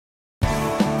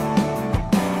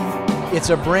It's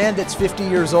a brand that's 50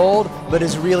 years old, but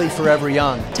is really forever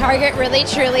young. Target really,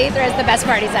 truly throws the best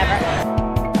parties ever.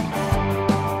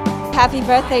 Happy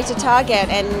birthday to Target,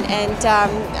 and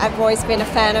I've always been a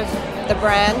fan of the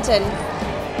brand, and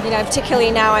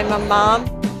particularly now I'm a mom.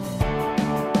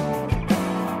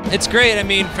 It's great. I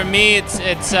mean, for me,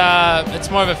 it's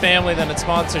more of a family than a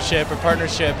sponsorship or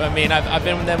partnership. I mean, I've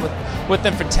been with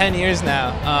them for 10 years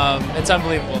now. It's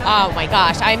unbelievable. Oh my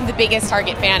gosh, I'm the biggest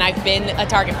Target fan. I've been a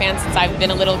Target fan since I've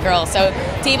been a little girl. So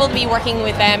to be able to be working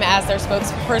with them as their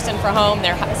spokesperson for home,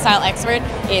 their style expert,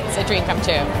 it's a dream come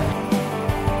true.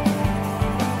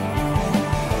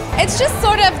 It's just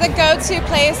sort of the go-to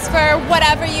place for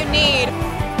whatever you need.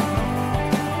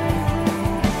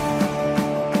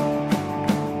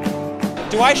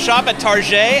 Do I shop at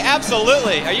Target?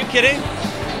 Absolutely. Are you kidding?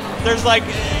 There's like,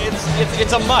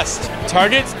 it's a must.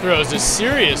 Target throws a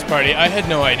serious party. I had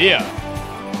no idea.